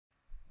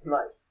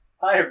Nice.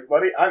 Hi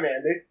everybody, I'm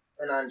Andy.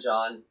 And I'm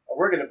John. And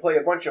we're going to play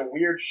a bunch of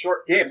weird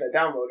short games I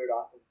downloaded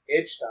off of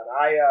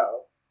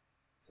itch.io.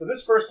 So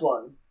this first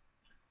one,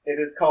 it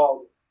is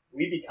called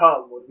We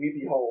Become What We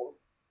Behold.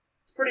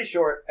 It's pretty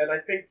short, and I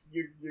think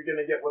you're going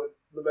to get what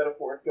the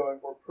metaphor it's going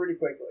for pretty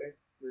quickly.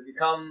 We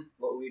become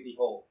what we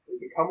behold. We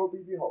become what we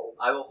behold.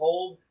 I will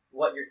hold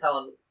what you're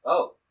telling me.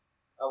 Oh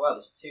wow,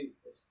 there's two.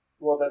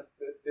 Well,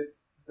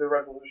 it's the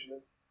resolution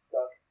is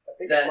stuck. I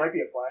think it might be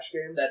a flash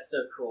game. That's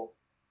so cool.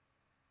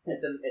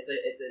 It's an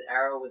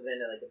arrow within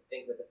it, like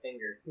with a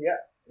finger. Yeah,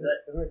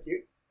 isn't it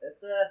cute?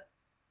 That's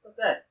not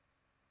bad.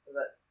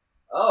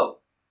 Oh,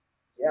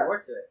 yeah, more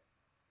to it.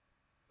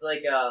 It's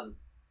like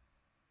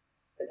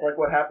It's like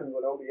what happens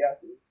when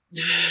OBS is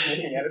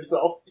looking at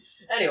itself.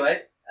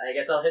 Anyway, I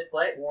guess I'll hit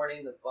play.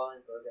 Warning: the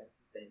following program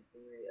contains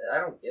scenery. I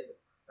don't give a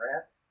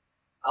crap.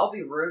 I'll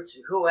be rude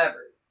to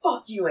whoever.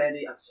 Fuck you,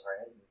 Andy. I'm sorry,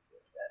 I didn't mean to do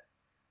that.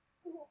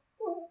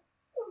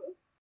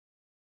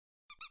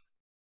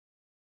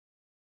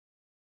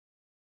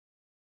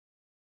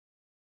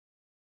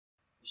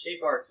 We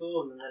shape our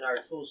tools, and then our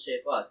tools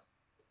shape us.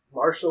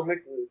 Marshall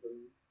McLuhan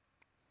from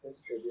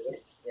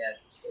Distributed. Yeah.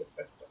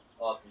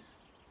 Awesome.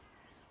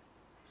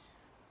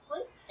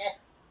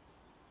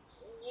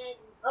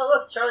 Oh,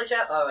 look, Charlie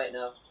Chaplin. Oh, wait,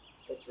 no.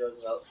 It's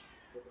Roosevelt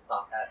with the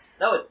top hat.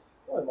 No, it...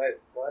 Well, I might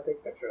want to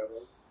take a picture of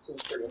him.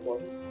 Seems pretty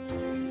important.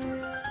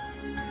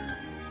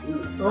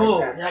 Ooh,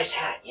 nice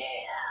hat,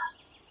 yeah.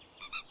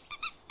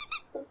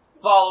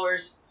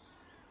 Followers.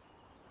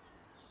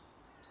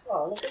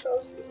 Oh, look at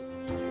those two.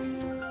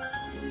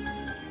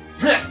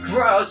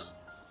 Gross.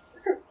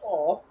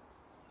 Aw.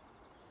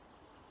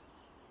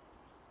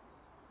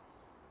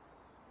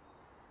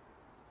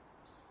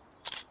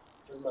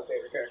 This is my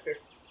favorite character.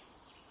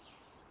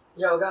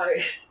 Yo, got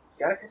it.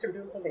 Gotta catch him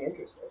doing something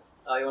interesting.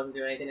 Oh, he wasn't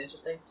doing anything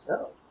interesting?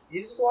 No.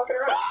 He's just walking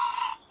around.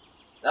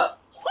 No.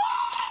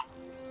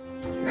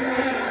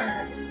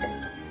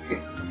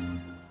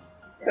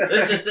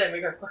 This just it. We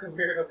got fucking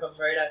miracle come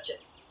right at you.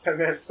 That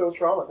man's so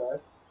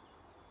traumatized.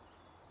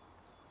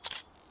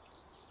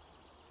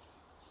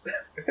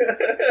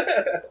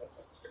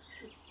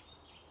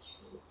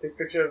 Take a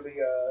picture of the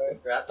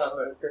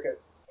grasshopper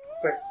cricket.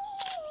 Quick.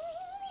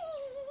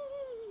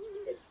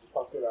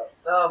 Fucked it up.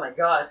 Oh my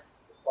god.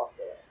 Fucked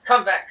it up.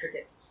 Come back,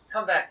 cricket.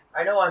 Come back.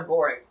 I know I'm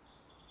boring.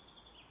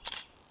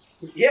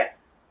 Yeah.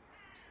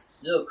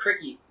 Little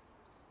cricky.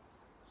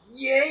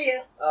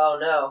 Yeah. Oh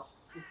no.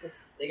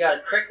 They got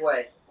a crick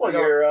way. Well,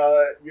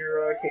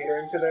 you're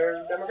catering to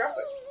their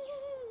demographic.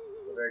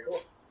 Very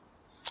cool.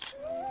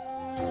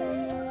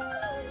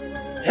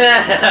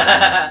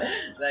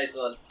 Nice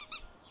one.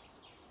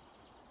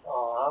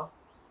 Aww.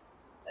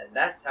 And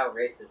that's how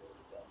racism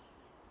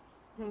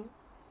began.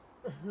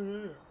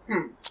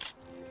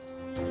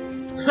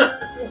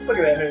 Look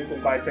at that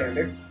innocent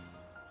bystander.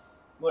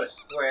 What a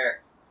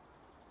square.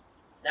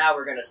 Now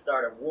we're gonna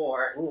start a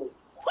war. Ooh.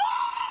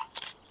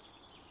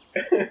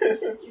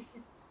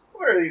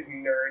 What are these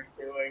nerds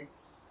doing?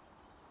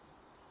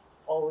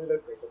 Only the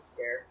cricket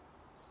scare.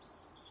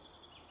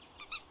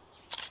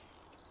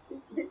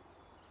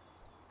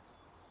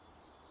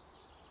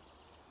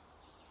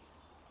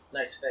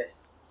 Nice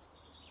face.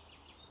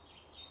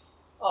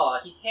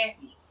 Aw, he's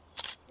happy.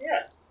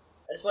 Yeah.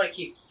 I just want to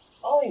keep...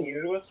 All he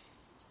needed was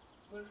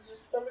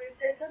just somebody to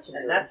pay attention to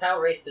him. And that's how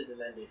racism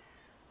ended.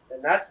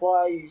 And that's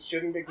why you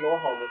shouldn't ignore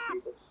homeless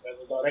people,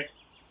 everybody.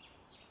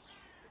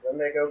 Because then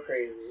they go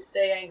crazy.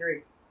 Stay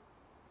angry.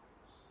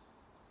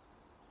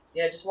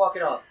 Yeah, just walk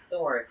it off.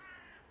 Don't worry.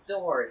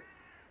 Don't worry.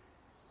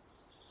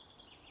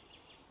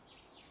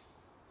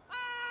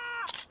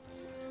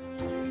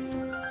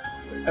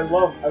 I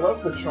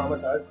love the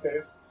traumatized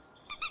face.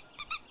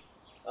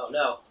 Oh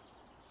no.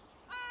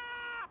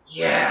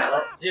 Yeah,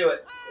 let's do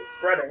it. It's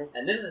spreading.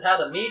 And this is how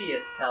the media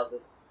tells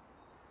us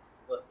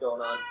what's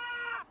going on.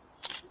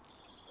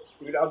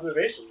 Astute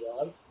observation,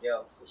 John.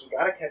 Yo. But you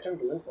gotta catch him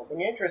doing something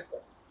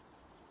interesting.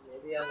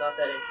 Maybe I'm not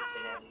that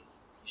interesting, Andy.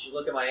 You should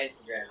look at my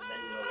Instagram and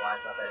then you know why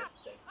it's not that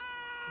interesting.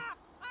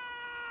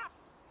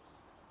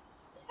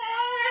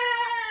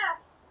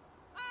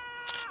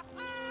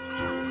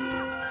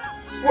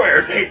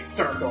 Squares hate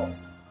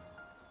circles.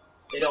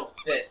 They don't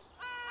fit.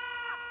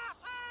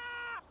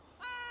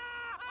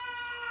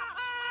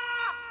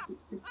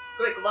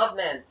 Quick, love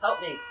man, help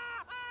me.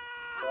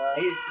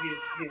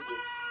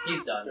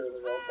 He's done. Doing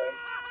his own thing.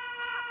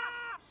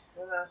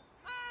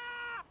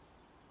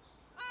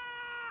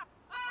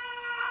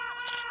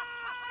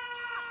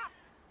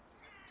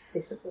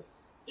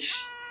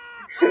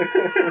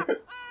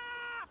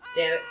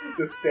 Damn it.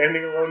 Just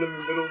standing alone in the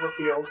middle of the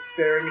field,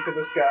 staring into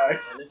the sky.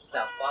 And this is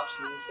how Fox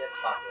News gets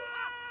popular.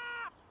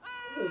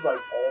 This is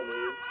like all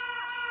news.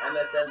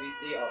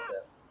 MSNBC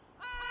also.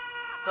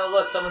 Oh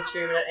look, someone's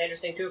screaming at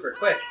Anderson Cooper.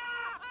 Quick!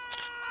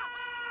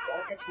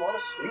 Gotta catch them on the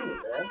screen,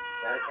 man.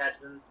 Gotta catch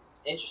them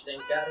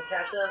interesting. Gotta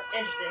catch them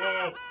interesting.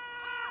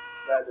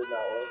 That did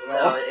not work at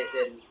all. No, it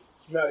didn't.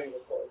 Not even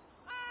close.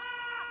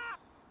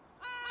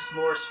 Just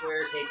more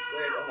squares hate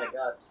squares. Oh my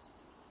god.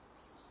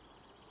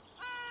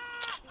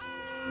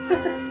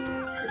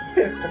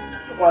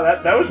 Wow,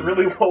 that was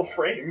really well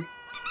framed.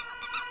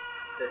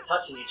 They're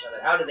touching each other.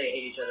 How do they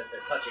hate each other if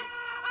they're touching?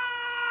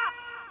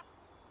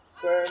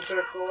 Square and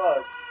circle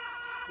love.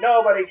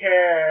 Nobody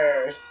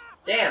cares.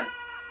 Damn.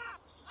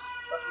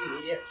 Fuck you,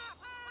 idiot.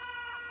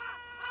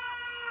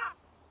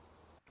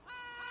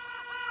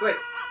 Quick.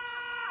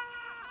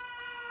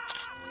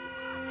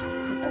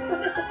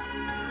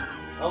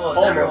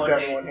 Almost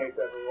everyone hates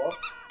everyone.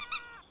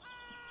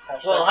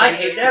 Well, I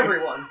hate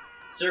everyone.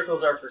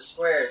 Circles are for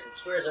squares, and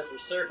squares are for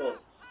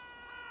circles.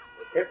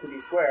 It's hip to be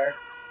square.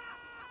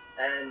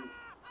 And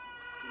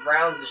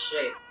round's a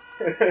shape.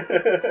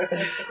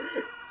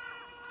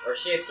 Or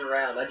shapes are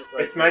round. I just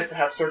like it's nice to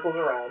have circles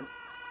around.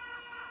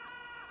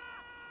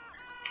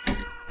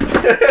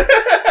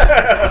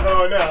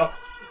 Oh no.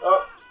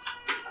 Oh.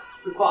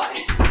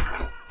 Goodbye.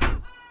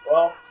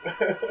 Well.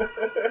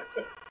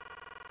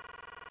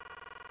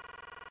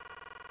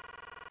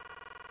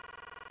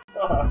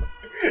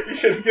 You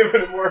should have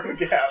given it more of a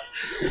gap.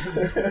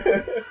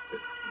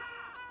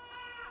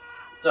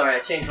 Sorry, I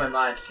changed my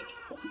mind.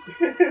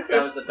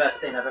 That was the best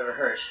thing I've ever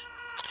heard.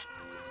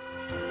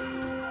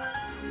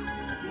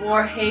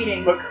 More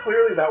hating. But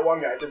clearly that one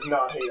guy does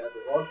not hate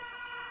everyone.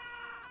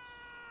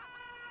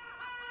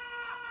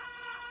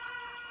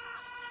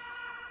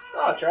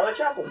 Oh, Charlie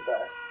Chaplin's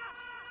back.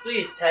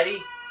 Please,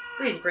 Teddy.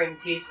 Please bring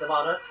peace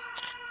among us.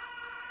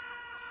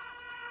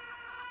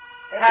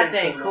 Cats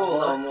ain't cool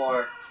no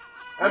more.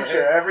 I'm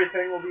sure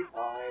everything will be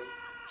fine.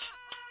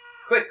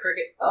 Quick,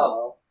 Cricket.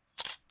 Oh.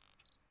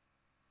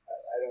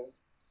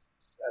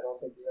 I don't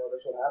think you know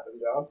this would happen,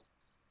 John.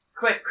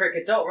 Quick,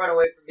 Cricket, don't run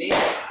away from me.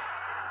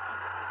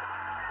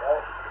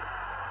 Well.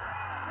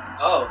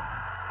 Oh.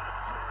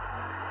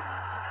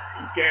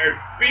 Be scared.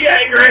 Be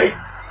angry!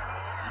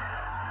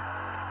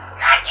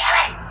 God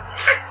damn it!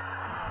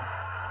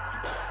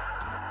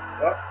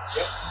 Oh,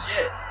 yep.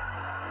 Shit.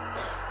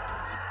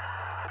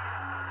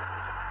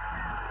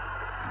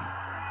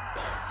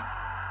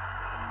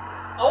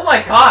 Oh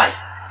my god!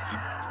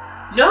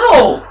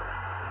 No!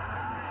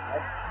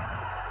 Yes.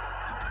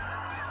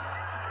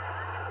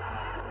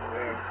 I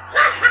swear.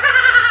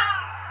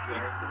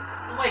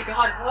 Oh my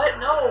god, what?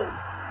 No!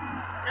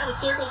 Now the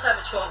circles have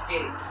a 12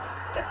 gate.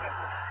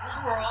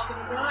 Now we're all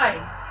gonna die.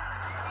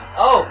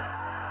 Oh!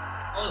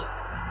 Oh!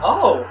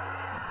 Oh!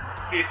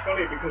 See, it's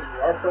funny because we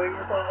are playing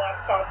this on a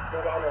laptop,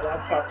 but on a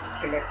laptop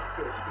connected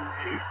to a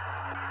TV.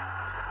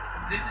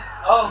 This is...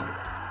 Oh!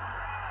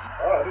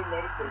 Oh, I didn't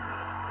notice the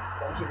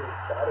essential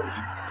bodies.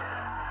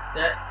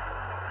 That...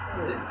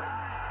 This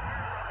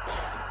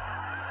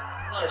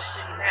is not a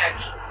shitty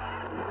match.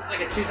 This looks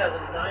like a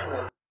 2009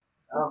 one.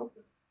 Oh.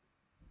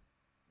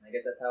 I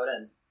guess that's how it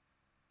ends.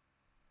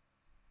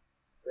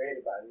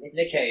 Created by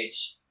Nick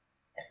Cage.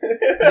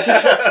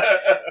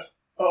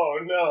 Oh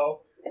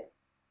no.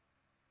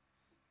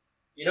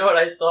 You know what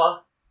I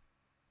saw?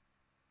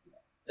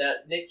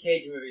 That Nick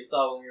Cage movie we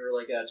saw when we were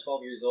like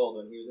 12 years old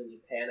when he was in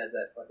Japan as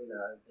that fucking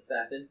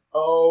assassin.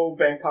 Oh,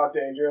 Bangkok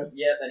Dangerous.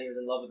 Yep, and he was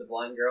in love with the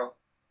blind girl.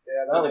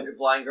 Yeah, that was... The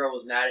blind girl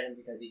was mad at him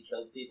because he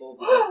killed people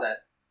because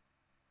that...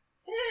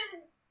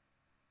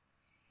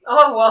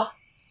 Oh, well,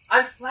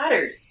 I'm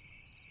flattered.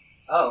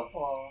 Oh.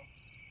 Aww.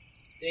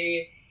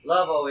 See,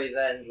 love always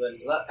ends when...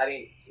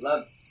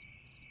 love...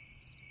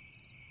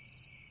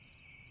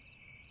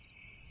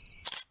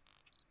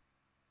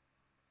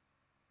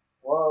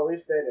 Well, at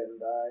least they didn't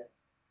die.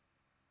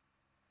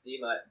 See,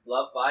 my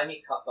love, buy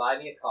me a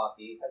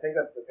coffee. I think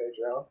that's the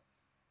Patreon.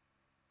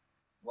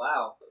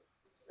 Wow.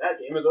 That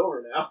game is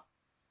over now.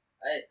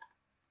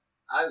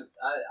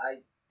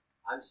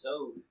 I'm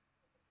so...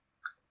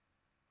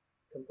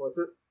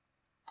 Complicit?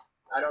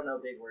 I don't know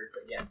big words,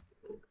 but yes.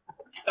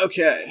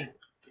 Okay.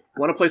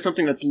 Want to play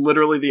something that's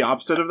literally the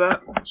opposite of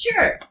that?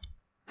 Sure!